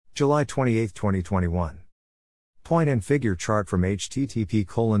July 28, 2021. Point and figure chart from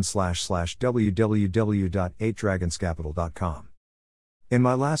http://www.8dragonscapital.com. In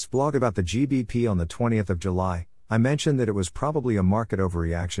my last blog about the GBP on the 20th of July, I mentioned that it was probably a market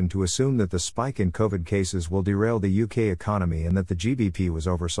overreaction to assume that the spike in COVID cases will derail the UK economy and that the GBP was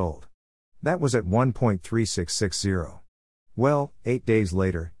oversold. That was at 1.3660. Well, 8 days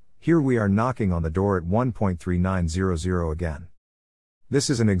later, here we are knocking on the door at 1.3900 again. This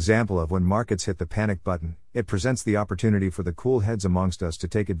is an example of when markets hit the panic button, it presents the opportunity for the cool heads amongst us to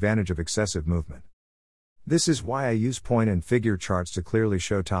take advantage of excessive movement. This is why I use point and figure charts to clearly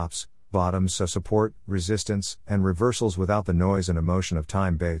show tops, bottoms, so support, resistance, and reversals without the noise and emotion of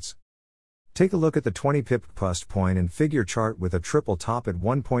time baits. Take a look at the 20 pip PUST point and figure chart with a triple top at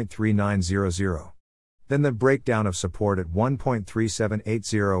 1.3900. Then the breakdown of support at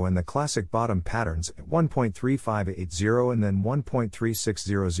 1.3780 and the classic bottom patterns at 1.3580 and then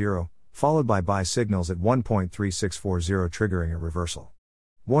 1.3600, followed by buy signals at 1.3640 triggering a reversal.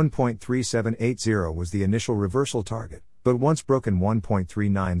 1.3780 was the initial reversal target, but once broken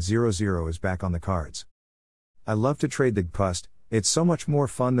 1.3900 is back on the cards. I love to trade the PUST, it's so much more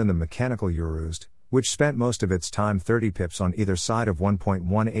fun than the mechanical Eurozd, which spent most of its time 30 pips on either side of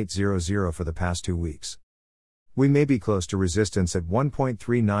 1.1800 for the past 2 weeks. We may be close to resistance at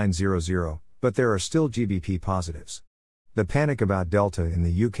 1.3900, but there are still GBP positives. The panic about Delta in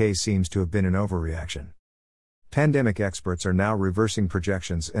the UK seems to have been an overreaction. Pandemic experts are now reversing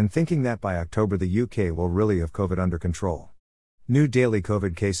projections and thinking that by October the UK will really have COVID under control. New daily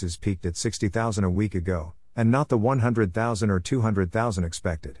COVID cases peaked at 60,000 a week ago, and not the 100,000 or 200,000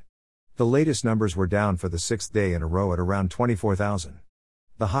 expected. The latest numbers were down for the 6th day in a row at around 24,000.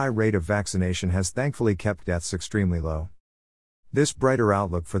 The high rate of vaccination has thankfully kept deaths extremely low. This brighter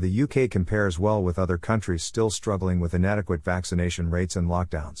outlook for the UK compares well with other countries still struggling with inadequate vaccination rates and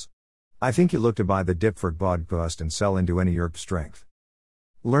lockdowns. I think you look to buy the dip for BOD PUST and sell into any ERP strength.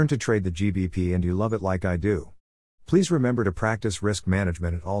 Learn to trade the GBP and you love it like I do. Please remember to practice risk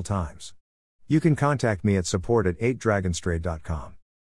management at all times. You can contact me at support@8dragonstrade.com.